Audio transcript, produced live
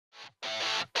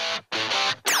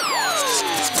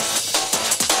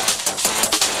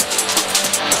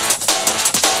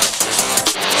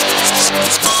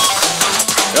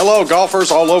Hello,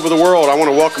 golfers all over the world. I want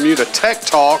to welcome you to Tech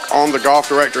Talk on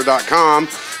thegolfdirector.com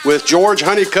with George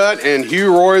Honeycutt and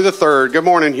Hugh Roy III. Good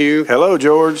morning, Hugh. Hello,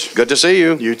 George. Good to see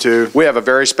you. You too. We have a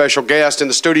very special guest in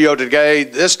the studio today.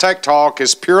 This Tech Talk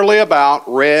is purely about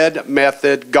Red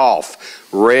Method Golf.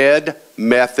 Red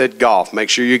Method Golf.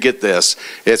 Make sure you get this.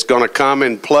 It's going to come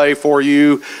and play for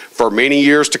you for many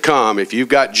years to come. If you've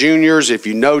got juniors, if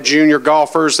you know junior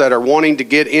golfers that are wanting to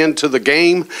get into the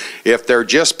game, if they're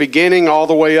just beginning all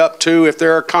the way up to if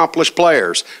they're accomplished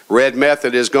players, Red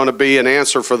Method is going to be an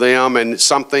answer for them and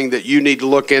something that you need to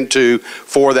look into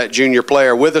for that junior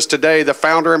player. With us today, the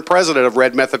founder and president of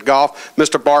Red Method Golf,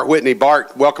 Mr. Bart Whitney.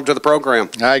 Bart, welcome to the program.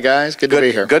 Hi, guys. Good to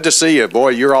be here. Good to see you. Boy,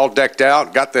 you're all decked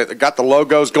out. Got the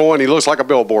logos going. He looks like a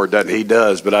billboard, doesn't he? He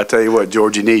does, but I tell you what,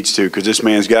 George, he needs to, because this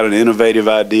man's got an innovative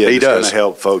idea that's going to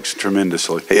help folks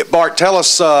tremendously. Hey, Bart, tell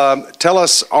us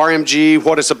RMG,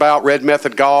 what it's about, Red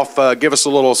Method Golf. Give us a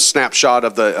little snapshot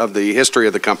of the history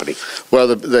of the company.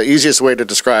 Well, the easiest way to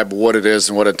describe what it is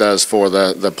and what it does for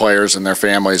the players and their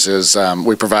families is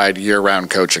we provide year-round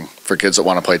coaching for kids that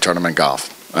want to play tournament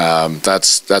golf.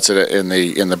 That's it in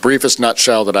the briefest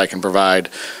nutshell that I can provide.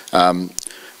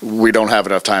 We don't have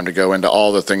enough time to go into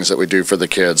all the things that we do for the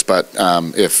kids, but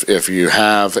if you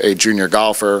have a junior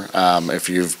golfer, if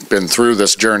you've been through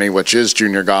this journey, which is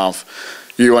junior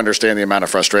golf, you understand the amount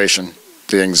of frustration,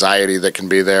 the anxiety that can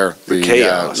be there, the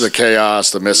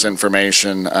chaos, the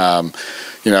misinformation.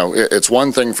 It's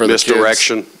one thing for the kids.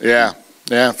 Misdirection. Yeah.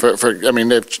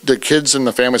 The kids and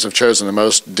the families have chosen the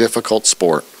most difficult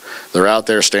sport. They're out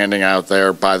there, standing out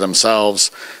there by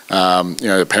themselves.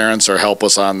 The parents are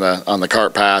helpless on the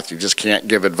cart path. You just can't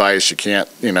give advice. You can't,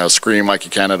 scream like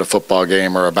you can at a football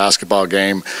game or a basketball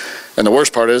game. And the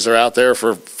worst part is they're out there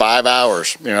for 5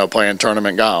 hours, playing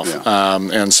tournament golf. Yeah.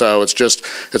 And so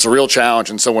it's a real challenge.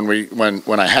 And so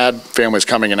when I had families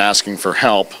coming and asking for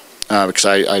help, because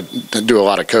I do a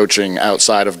lot of coaching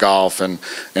outside of golf and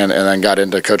then got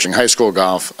into coaching high school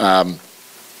golf.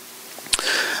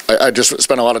 I just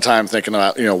spent a lot of time thinking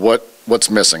about, what's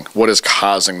missing? What is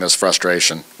causing this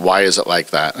frustration? Why is it like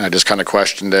that? And I just kind of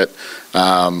questioned it,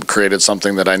 created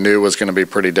something that I knew was going to be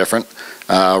pretty different,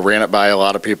 ran it by a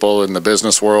lot of people in the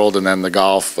business world and then the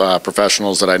golf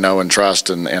professionals that I know and trust,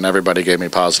 and everybody gave me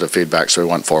positive feedback, so we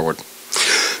went forward.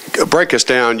 Break us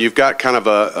down. You've got kind of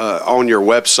on your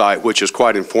website, which is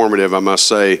quite informative, I must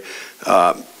say.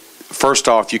 First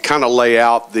off, you kind of lay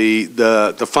out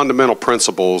the fundamental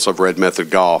principles of Red Method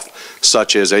Golf,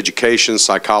 such as education,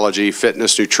 psychology,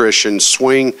 fitness, nutrition,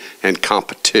 swing, and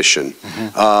competition.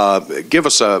 Mm-hmm. Give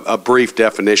us a brief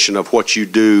definition of what you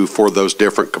do for those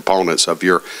different components of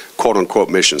your quote-unquote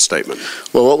mission statement.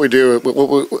 Well, what we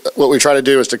try to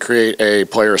do is to create a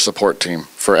player support team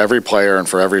for every player and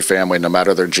for every family, no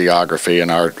matter their geography,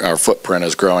 and our footprint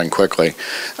is growing quickly.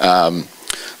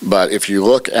 But if you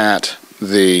look at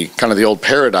the old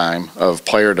paradigm of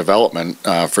player development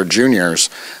for juniors,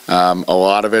 a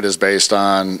lot of it is based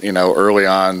on early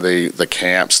on the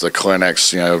camps, the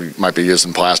clinics. You might be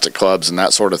using plastic clubs and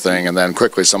that sort of thing, and then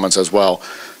quickly someone says, well,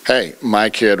 hey, my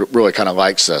kid really kind of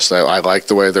likes this. I like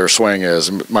the way their swing is.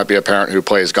 It might be a parent who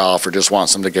plays golf or just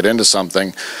wants them to get into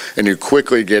something, and you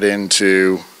quickly get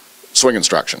into swing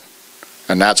instruction,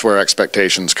 and that's where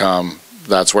expectations come.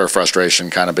 That's where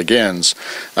frustration kind of begins.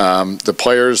 The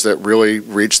players that really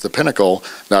reach the pinnacle,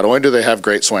 not only do they have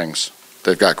great swings,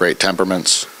 they've got great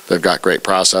temperaments, they've got great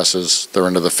processes, they're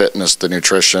into the fitness, the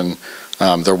nutrition,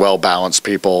 they're well-balanced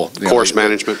people. Course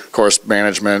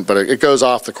management, but it goes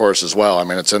off the course as well. I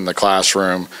mean, it's in the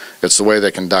classroom, it's the way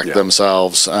they conduct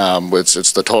themselves,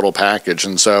 it's the total package.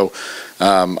 And so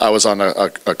I was on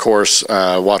a course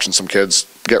watching some kids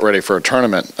get ready for a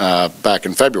tournament back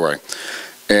in February.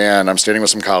 And I'm standing with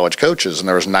some college coaches, and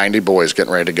there was 90 boys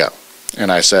getting ready to go. And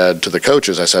I said to the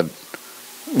coaches,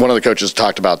 one of the coaches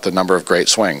talked about the number of great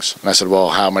swings. And I said, well,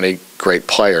 how many great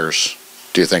players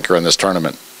do you think are in this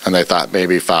tournament? And they thought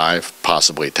maybe 5,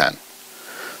 possibly 10.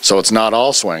 So it's not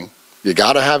all swing. You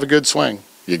got to have a good swing.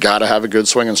 You got to have a good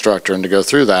swing instructor and to go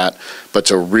through that. But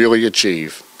to really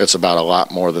achieve, it's about a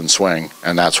lot more than swing.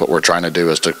 And that's what we're trying to do,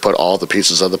 is to put all the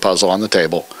pieces of the puzzle on the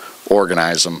table,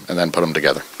 organize them, and then put them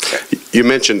together. You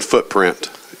mentioned footprint.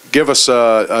 Give us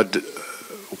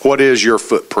what is your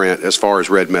footprint as far as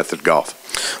Red Method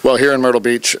Golf? Well, here in Myrtle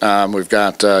Beach, we've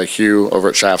got Hugh over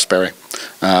at Shaftesbury.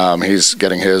 He's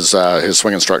getting his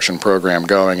swing instruction program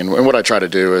going, and what I try to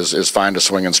do is find a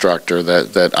swing instructor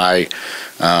that I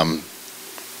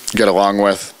get along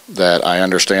with, that I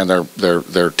understand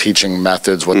their teaching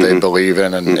methods, what they believe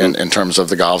in, and in terms of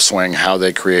the golf swing, how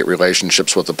they create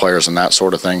relationships with the players and that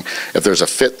sort of thing. If there's a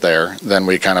fit there, then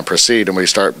we kind of proceed and we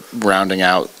start rounding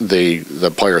out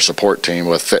the player support team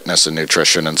with fitness and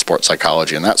nutrition and sports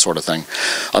psychology and that sort of thing.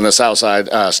 On the south side,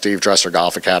 Steve Dresser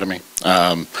Golf Academy.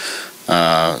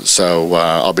 So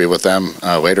I'll be with them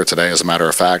later today, as a matter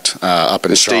of fact, up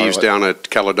in Charlotte. Steve's down at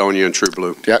Caledonia and True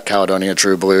Blue. Yeah, Caledonia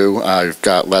True Blue. I've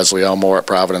got Leslie Elmore at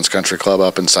Providence Country Club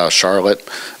up in South Charlotte,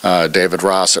 David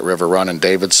Ross at River Run in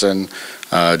Davidson,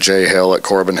 Jay Hill at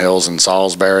Corbin Hills in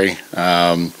Salisbury,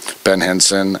 Ben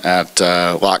Henson at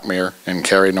Lockmere in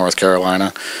Cary, North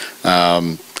Carolina.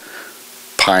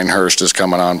 Pinehurst is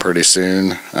coming on pretty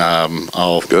soon.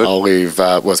 I'll leave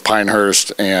with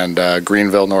Pinehurst and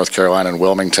Greenville, North Carolina, and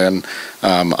Wilmington.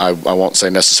 I won't say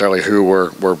necessarily who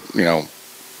we're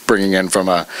bringing in from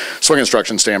a swing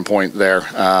instruction standpoint there,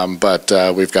 but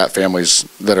we've got families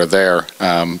that are there,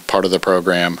 part of the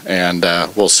program, and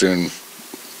we'll soon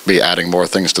be adding more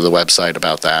things to the website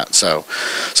about that. So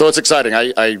it's exciting.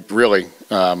 I really,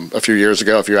 a few years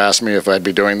ago, if you asked me if I'd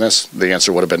be doing this, the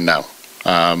answer would have been no.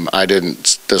 I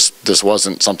didn't. This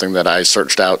wasn't something that I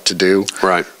searched out to do.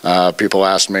 Right. People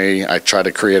asked me. I tried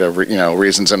to create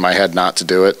reasons in my head not to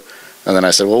do it, and then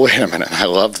I said, "Well, wait a minute. I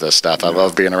love this stuff. I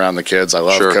love being around the kids. I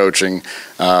love coaching."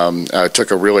 I took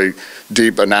a really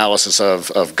deep analysis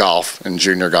of golf and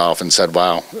junior golf and said,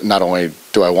 "Wow, not only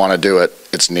do I want to do it,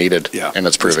 it's needed, and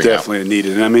it's proving it's definitely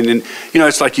needed." And I mean,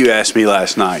 it's like you asked me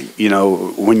last night.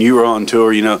 When you were on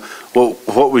tour,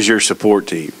 what was your support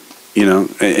team?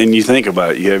 And you think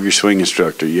about it, you have your swing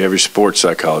instructor, you have your sports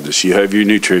psychologist, you have your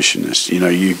nutritionist,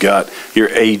 you've got your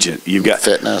agent, you've got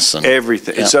fitness and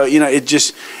everything. Yeah. And so,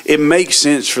 it makes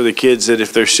sense for the kids that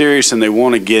if they're serious and they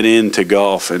want to get into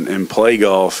golf and play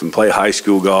high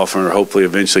school golf, or hopefully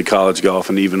eventually college golf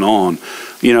and even on,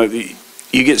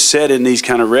 you get set in these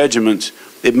kind of regiments,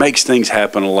 it makes things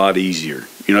happen a lot easier.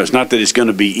 It's not that it's going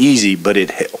to be easy, but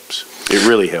it helps. It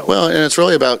really helps. Well, and it's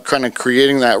really about kind of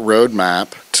creating that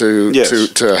roadmap to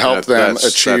help them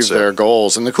achieve their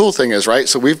goals. And the cool thing is, right?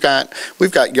 So we've got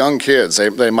young kids.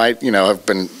 They might have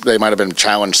been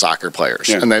challenge soccer players,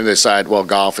 and they decide, well,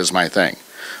 golf is my thing.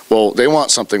 Well, they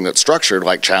want something that's structured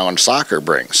like challenge soccer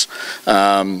brings,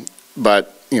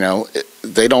 but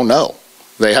they don't know.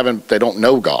 They don't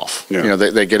know golf. Yeah.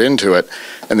 They get into it,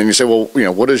 and then you say, well,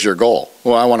 what is your goal?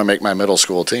 Well, I want to make my middle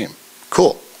school team.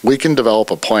 Cool. We can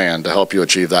develop a plan to help you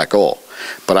achieve that goal.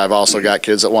 But I've also got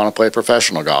kids that want to play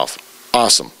professional golf.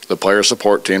 Awesome. The player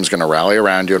support team's going to rally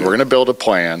around you, and we're going to build a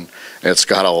plan. It's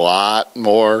got a lot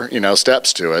more,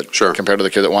 steps to it compared to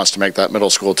the kid that wants to make that middle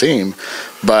school team.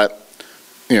 But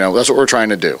that's what we're trying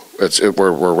to do.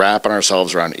 We're wrapping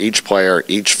ourselves around each player,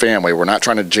 each family. We're not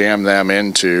trying to jam them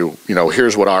into,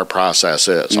 here's what our process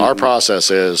is. Our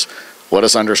process is, let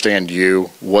us understand you,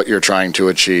 what you're trying to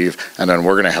achieve, and then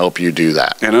we're going to help you do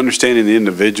that. And understanding the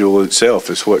individual itself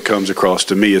is what comes across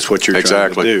to me is what you're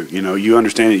trying to do. You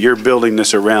understand that you're building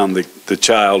this around the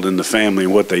child and the family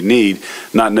and what they need,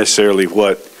 not necessarily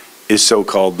what is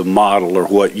so-called the model or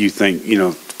what you think,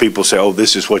 people say, oh,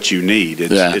 this is what you need.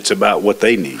 It's about what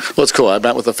they need. Well, it's cool. I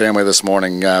met with the family this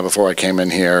morning before I came in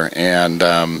here, and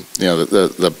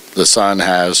the son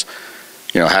has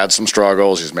had some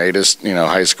struggles. He's made his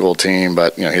high school team,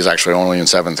 but he's actually only in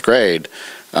 7th grade.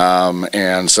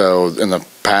 And so in the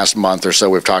past month or so,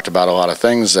 we've talked about a lot of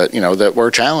things that that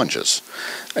were challenges.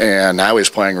 And now he's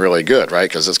playing really good, right?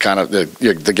 Because it's kind of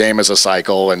the game is a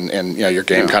cycle, and your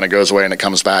game kind of goes away and it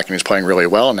comes back, and he's playing really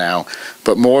well now.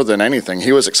 But more than anything,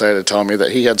 he was excited to tell me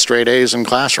that he had straight A's in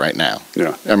class right now.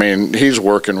 Yeah. I mean, he's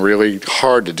working really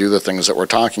hard to do the things that we're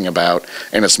talking about,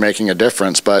 and it's making a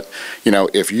difference. But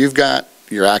if you've got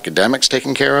your academics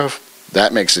taken care of,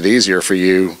 that makes it easier for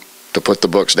you to put the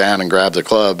books down and grab the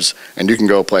clubs, and you can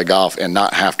go play golf and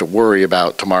not have to worry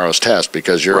about tomorrow's test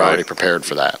because you're already prepared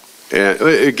for that. And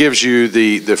it gives you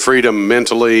the freedom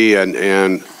mentally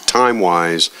and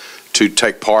time-wise to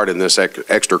take part in this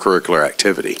extracurricular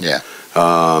activity. Yeah.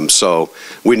 So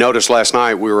we noticed last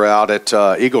night we were out at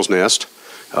Eagles Nest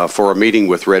for a meeting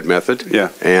with Red Method.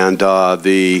 Yeah. And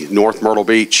the North Myrtle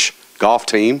Beach golf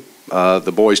team,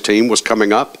 the boys team, was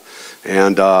coming up.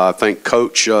 And I think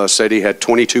Coach said he had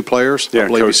 22 players. Yeah, I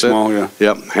believe Coach he said. Small, yeah.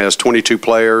 Yep, has 22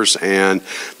 players. And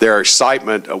their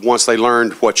excitement, once they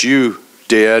learned what you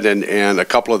did, and a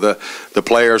couple of the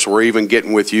players were even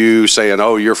getting with you saying,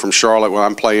 oh, you're from Charlotte, well,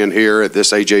 I'm playing here at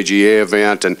this AJGA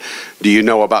event, and do you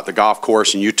know about the golf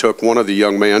course? And you took one of the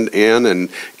young men in and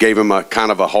gave him a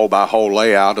kind of a hole-by-hole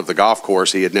layout of the golf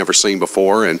course he had never seen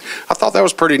before, and I thought that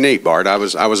was pretty neat, Bart. I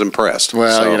was impressed.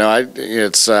 Well,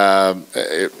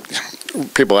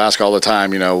 people ask all the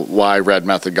time, why Red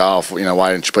Method Golf?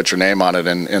 Why didn't you put your name on it?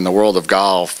 And in the world of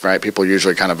golf, right, people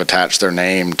usually kind of attach their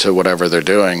name to whatever they're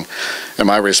doing. And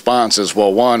my response is,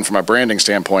 well, one, from a branding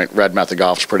standpoint, Red Method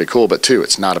Golf is pretty cool, but two,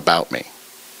 it's not about me.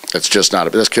 It's just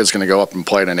not. This kid's going to go up and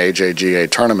play in an AJGA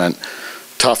tournament,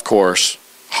 tough course,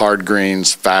 hard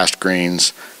greens, fast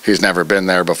greens. He's never been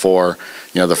there before.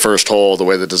 The first hole, the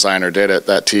way the designer did it,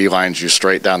 that tee lines you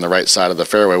straight down the right side of the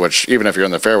fairway, which even if you're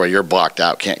in the fairway, you're blocked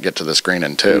out, can't get to this green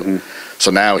in two. Mm-hmm.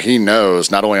 So now he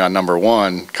knows not only on number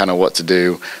one kind of what to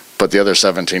do, but the other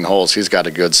 17 holes, he's got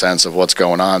a good sense of what's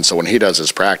going on. So when he does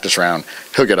his practice round,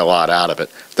 he'll get a lot out of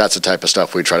it. That's the type of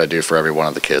stuff we try to do for every one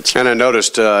of the kids. And I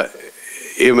noticed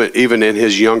even in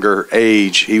his younger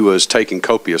age, he was taking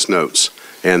copious notes.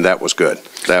 And that was good.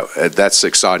 That's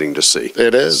exciting to see.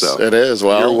 It is. So, it is.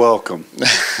 Well, you're welcome.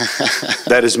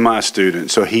 That is my student,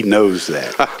 so he knows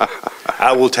that.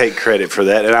 I will take credit for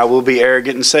that, and I will be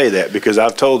arrogant and say that because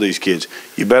I've told these kids,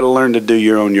 you better learn to do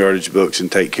your own yardage books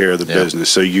and take care of the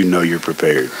business so you know you're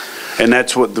prepared. And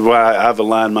that's why I've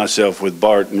aligned myself with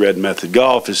Bart and Red Method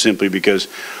Golf is simply because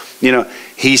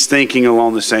he's thinking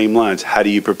along the same lines. How do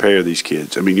you prepare these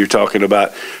kids? I mean, you're talking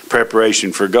about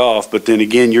preparation for golf, but then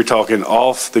again, you're talking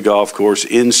off the golf course,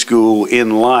 in school,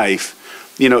 in life,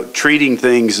 treating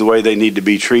things the way they need to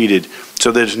be treated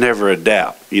so there's never a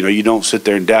doubt. You don't sit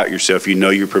there and doubt yourself.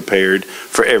 You're prepared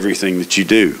for everything that you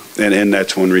do. And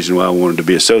that's one reason why I wanted to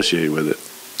be associated with it.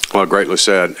 Well, greatly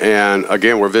said. And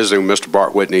again, we're visiting Mr.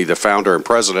 Bart Whitney, the founder and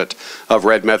president of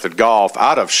Red Method Golf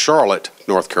out of Charlotte,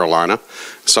 North Carolina,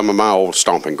 some of my old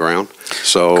stomping ground.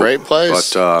 So great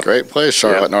place,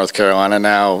 Charlotte, North Carolina.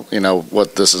 Now,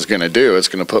 what this is going to do, it's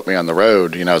going to put me on the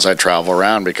road, as I travel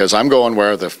around because I'm going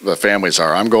where the families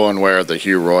are. I'm going where the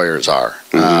Hugh Royers are.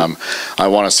 Mm-hmm. I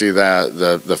want to see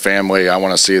the family. I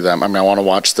want to see them. I want to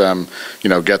watch them,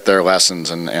 get their lessons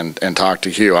and talk to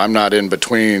Hugh. I'm not in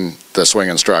between the swing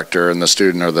instructor and the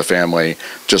student or the family,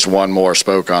 just one more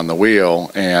spoke on the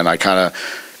wheel. And I kind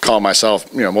of call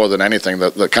myself, more than anything,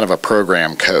 the kind of a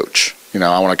program coach.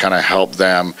 I want to kind of help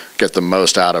them get the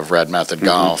most out of Red Method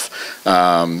Golf.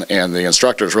 And the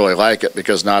instructors really like it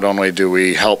because not only do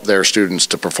we help their students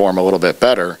to perform a little bit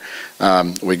better,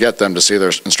 we get them to see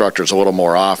their instructors a little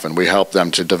more often. We help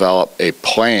them to develop a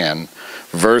plan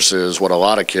versus what a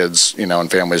lot of kids,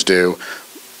 and families do.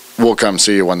 We'll come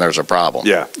see you when there's a problem.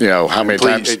 Yeah. How many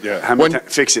times?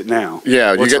 Fix it now.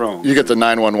 Yeah. What's wrong? You get the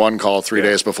 911 call 3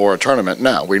 days before a tournament.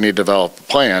 No, we need to develop a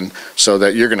plan so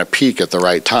that you're going to peak at the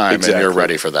right time and you're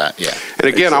ready for that. Yeah. And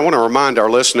again, I want to remind our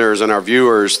listeners and our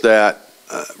viewers that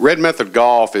Red Method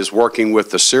Golf is working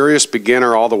with the serious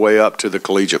beginner all the way up to the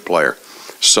collegiate player.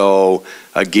 So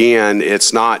again,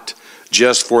 it's not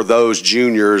just for those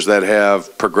juniors that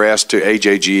have progressed to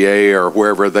AJGA or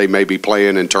wherever they may be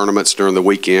playing in tournaments during the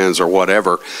weekends or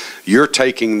whatever. You're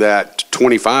taking that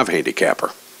 25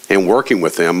 handicapper and working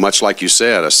with them, much like you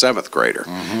said, a 7th grader,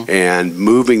 and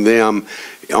moving them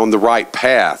on the right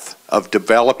path of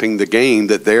developing the game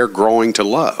that they're growing to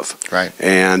love. Right.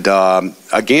 And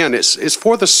again, it's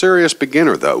for the serious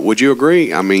beginner, though. Would you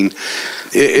agree? I mean,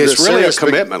 it's really a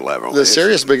commitment level. The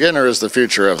serious beginner is the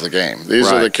future of the game.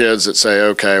 These are the kids that say,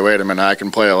 okay, wait a minute, I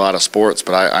can play a lot of sports,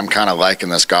 but I'm kind of liking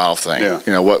this golf thing.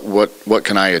 Yeah. What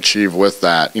can I achieve with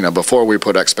that? Before we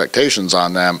put expectations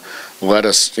on them, let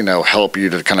us, help you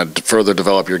to kind of further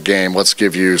develop your game. Let's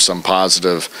give you some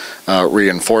positive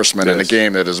reinforcement in a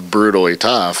game that is brutally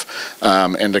tough,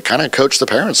 and to kind of coach the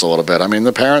parents a little bit. I mean,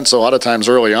 the parents, a lot of times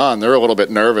early on, they're a little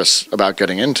bit nervous about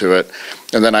getting into it,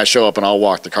 and then I show up and I'll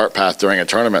walk the cart path during a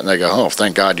tournament, and they go, "Oh,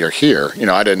 thank God you're here."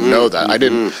 I didn't know that. I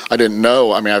didn't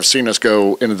know. I mean, I've seen us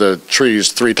go into the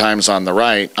trees 3 times on the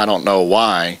right. I don't know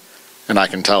why, and I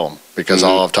can tell them. Because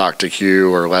I'll have talked to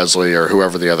Hugh or Leslie or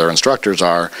whoever the other instructors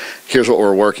are. Here's what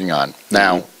we're working on.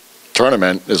 Now,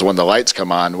 tournament is when the lights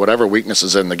come on. Whatever weakness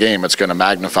is in the game, it's going to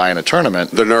magnify in a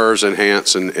tournament. The nerves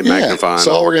enhance and magnify.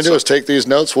 So all we're going to do is take these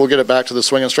notes. We'll get it back to the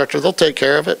swing instructor. They'll take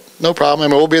care of it. No problem. I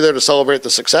mean, we'll be there to celebrate the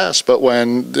success. But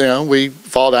when we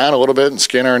fall down a little bit and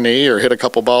skin our knee or hit a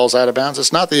couple balls out of bounds,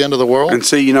 it's not the end of the world. And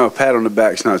see, a pat on the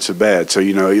back's not so bad. So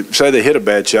say they hit a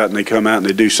bad shot and they come out and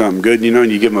they do something good,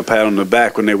 and you give them a pat on the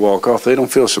back when they walk off, they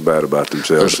don't feel so bad about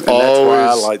themselves. And that's why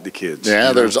I like the kids.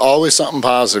 Yeah, there's always something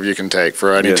positive you can take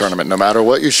for any tournament. No matter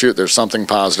what you shoot, there's something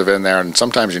positive in there, and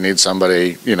sometimes you need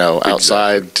somebody,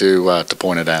 outside to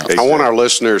point it out. I want our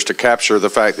listeners to capture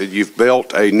the fact that you've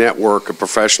built a network of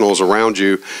professionals around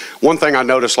you. One thing I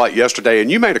noticed like yesterday, and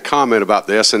you made a comment about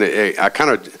this, and I kind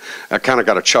of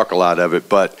got a chuckle out of it,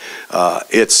 but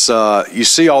it's you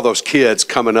see all those kids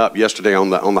coming up yesterday on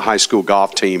the high school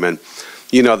golf team, and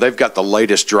you know, they've got the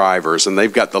latest drivers and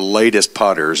they've got the latest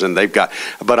putters and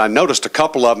but I noticed a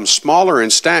couple of them smaller in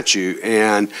stature,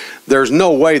 and there's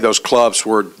no way those clubs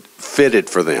were fitted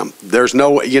for them. There's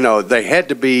no, you know, they had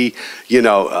to be, you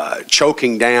know,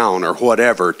 choking down or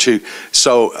whatever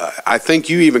so I think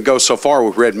you even go so far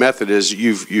with Red Method as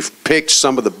you've picked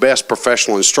some of the best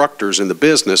professional instructors in the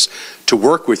business to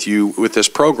work with you with this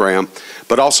program,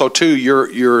 but also too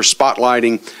you're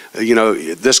spotlighting, you know,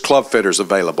 this club fitter's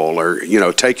available, or, you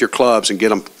know, take your clubs and get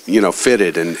them, you know,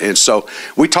 fitted, and so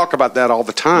we talk about that all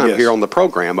the time here on the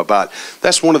program. About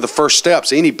that's one of the first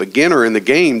steps any beginner in the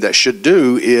game that should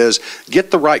do is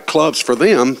get the right clubs for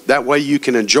them. That way you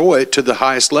can enjoy it to the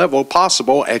highest level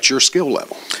possible at your skill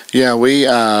level. Yeah,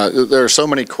 there are so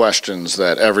many questions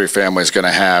that every family is going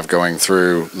to have going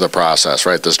through the process,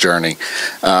 right, this journey.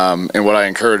 And what I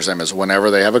encourage them is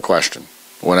whenever they have a question,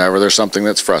 whenever there's something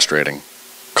that's frustrating,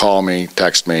 call me,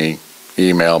 text me,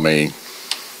 email me,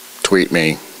 tweet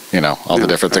me, you know, all the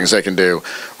different things they can do.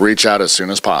 Reach out as soon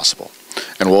as possible,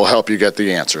 and we'll help you get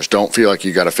the answers. Don't feel like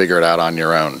you got to figure it out on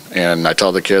your own. And I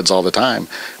tell the kids all the time,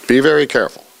 be very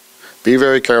careful. Be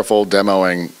very careful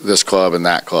demoing this club and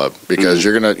that club, because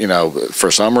you're going to, you know, for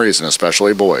some reason,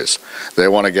 especially boys, they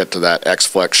want to get to that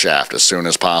X-Flex shaft as soon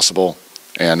as possible,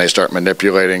 and they start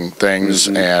manipulating things,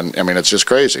 and, I mean, it's just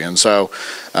crazy. And so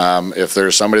if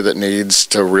there's somebody that needs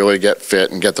to really get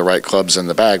fit and get the right clubs in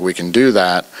the bag, we can do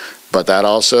that. But that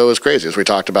also is crazy, as we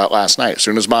talked about last night. As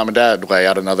soon as mom and dad lay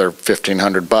out another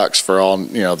 $1,500 for all,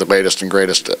 you know, the latest and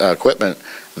greatest equipment,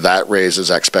 that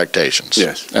raises expectations.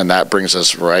 Yes. And that brings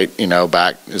us right, you know,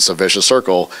 back. It's a vicious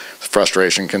circle.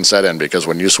 Frustration can set in, because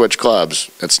when you switch clubs,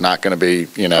 it's not going to be,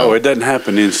 you know. Oh, it doesn't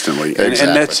happen instantly.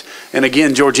 Exactly. And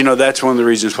again, George, you know, that's one of the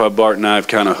reasons why Bart and I have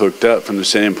kind of hooked up, from the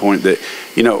standpoint that,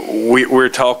 you know, we're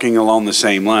talking along the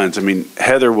same lines. I mean,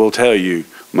 Heather will tell you,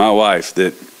 my wife,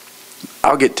 that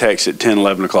I'll get texts at 10,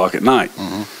 11 o'clock at night.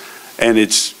 And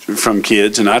it's from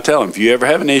kids, and I tell them, if you ever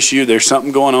have an issue, there's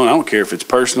something going on, I don't care if it's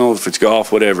personal, if it's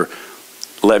golf, whatever,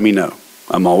 let me know.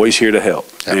 I'm always here to help.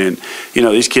 Yep. And, you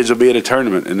know, these kids will be at a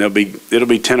tournament, and it'll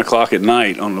be 10 o'clock at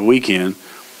night on the weekend,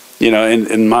 you know,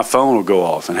 and my phone will go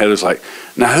off, and Heather's like,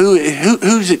 now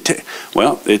who's it?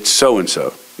 Well, it's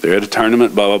so-and-so. They're at a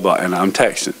tournament, blah, blah, blah, and I'm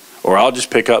texting. Or I'll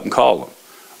just pick up and call them.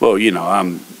 Well, you know,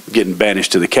 I'm getting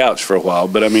banished to the couch for a while,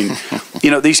 but I mean, you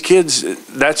know, these kids,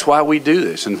 that's why we do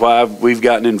this, and why we've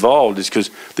gotten involved, is because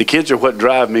the kids are what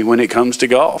drive me when it comes to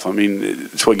golf. I mean,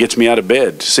 it's what gets me out of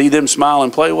bed. To see them smile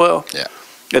and play well. Yeah.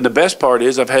 And the best part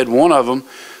is, I've had one of them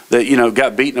that, you know,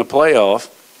 got beat in a playoff,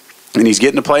 and he's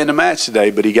getting to play in the match today,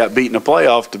 but he got beat in a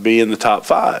playoff to be in the top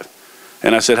 5.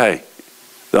 And I said, hey,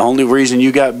 the only reason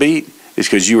you got beat is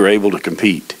because you were able to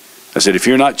compete. I said, if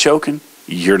you're not choking,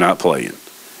 you're not playing.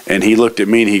 And he looked at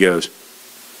me and he goes,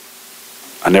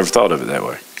 I never thought of it that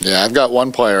way. Yeah, I've got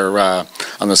one player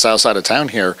on the south side of town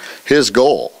here. His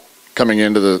goal coming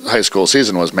into the high school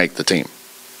season was make the team.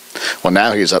 Well,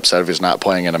 now he's upset if he's not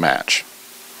playing in a match.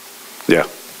 Yeah.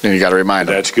 And you got to remind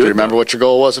him. That's good. Do you remember what your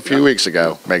goal was a few weeks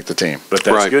ago? Make the team. But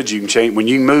that's good. You can change when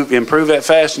you improve that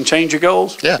fast and change your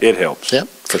goals. Yeah, it helps. Yeah,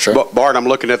 for sure. Bart, I'm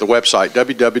looking at the website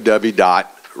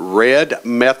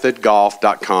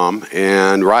www.redmethodgolf.com,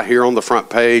 and right here on the front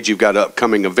page, you've got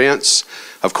upcoming events.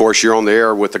 Of course, you're on the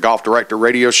air with the Golf Director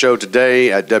radio show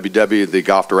today at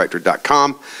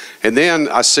www.thegolfdirector.com. And then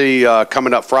I see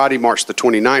coming up Friday, March the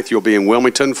 29th, you'll be in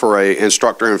Wilmington for a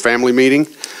instructor and family meeting.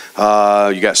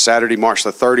 You got Saturday, March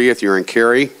the 30th, you're in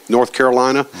Cary, North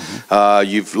Carolina.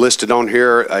 You've listed on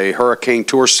here a hurricane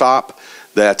tour stop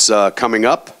that's coming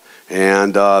up,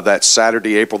 and that's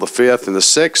Saturday, April the 5th and the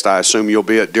 6th. I assume you'll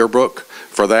be at Deerbrook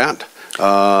for that.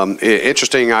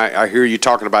 Interesting, I hear you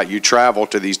talking about you travel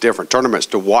to these different tournaments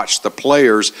to watch the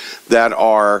players that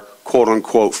are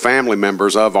quote-unquote family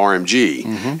members of RMG,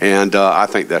 and I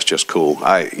think that's just cool.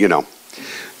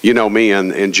 You know me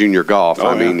in junior golf.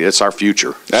 I mean, it's our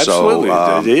future. Absolutely,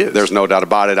 so, it is. There's no doubt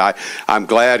about it. I'm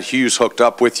glad Hugh's hooked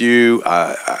up with you,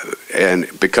 and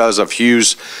because of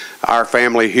Hugh's, our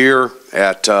family here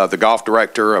at the Golf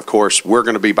Director, of course, we're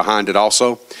going to be behind it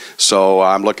also. So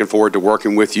I'm looking forward to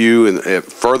working with you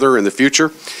further in the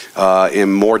future,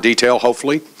 in more detail,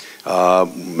 hopefully.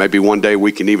 Maybe one day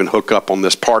we can even hook up on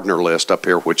this partner list up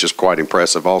here, which is quite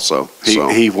impressive also.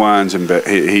 He whines and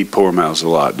he poor mouths a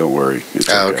lot, don't worry.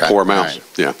 Okay. Poor mouths,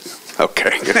 right. Yeah.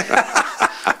 Okay.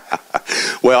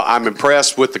 Well, I'm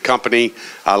impressed with the company.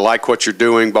 I like what you're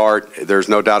doing, Bart. There's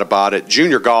no doubt about it.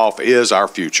 Junior golf is our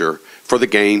future for the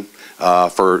game.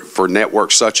 for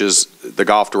networks such as the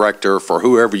Golf Director, for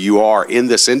whoever you are in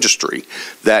this industry,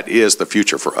 that is the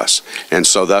future for us. And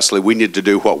so thusly, we need to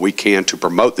do what we can to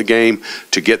promote the game,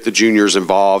 to get the juniors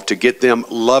involved, to get them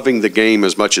loving the game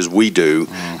as much as we do,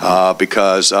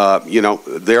 because, you know,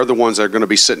 they're the ones that are going to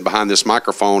be sitting behind this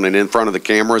microphone and in front of the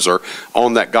cameras or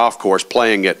on that golf course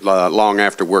playing it long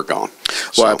after we're gone.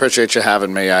 Well, I appreciate you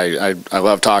having me. I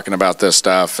love talking about this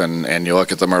stuff, and you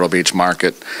look at the Myrtle Beach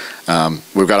market.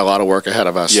 We've got a lot of work ahead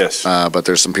of us. Yes. But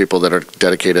there's some people that are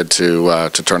dedicated to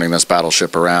turning this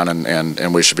battleship around,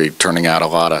 and we should be turning out a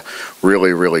lot of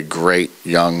really, really great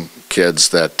young kids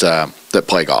that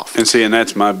play golf. And see, and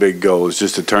that's my big goal, is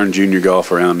just to turn junior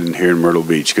golf around in here in Myrtle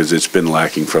Beach, because it's been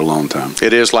lacking for a long time.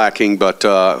 It is lacking, but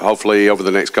hopefully over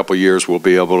the next couple of years we'll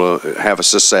be able to have a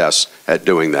success at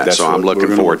doing that. So I'm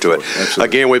looking forward to it. Absolutely.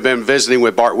 Again, we've been visiting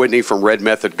with Bart Whitney from Red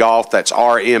Method Golf. That's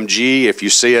RMG. If you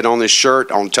see it on this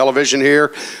shirt, on television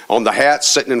here, on the hat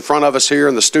sitting in front of us here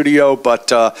in the studio.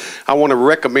 But I want to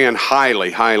recommend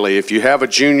highly, if you have a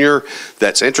junior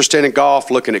that's interested in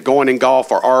golf, looking at going in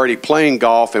golf, or already playing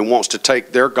golf and wants to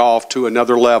take their golf to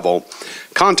another level,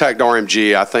 contact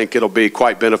RMG. I think it'll be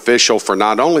quite beneficial for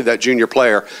not only that junior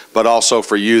player, but also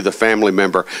for you, the family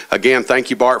member. Again, thank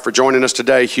you, Bart, for joining us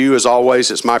today. Hugh, as always,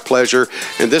 it's my pleasure.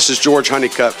 And this is George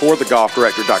Honeycutt for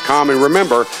thegolfdirector.com. And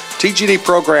remember, TGD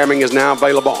programming is now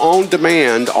available on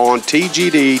demand on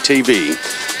TGD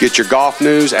TV. Get your golf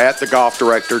news at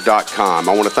thegolfdirector.com.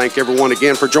 I want to thank everyone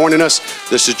again for joining us.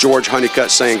 This is George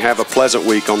Honeycutt saying have a pleasant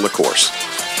week on the course.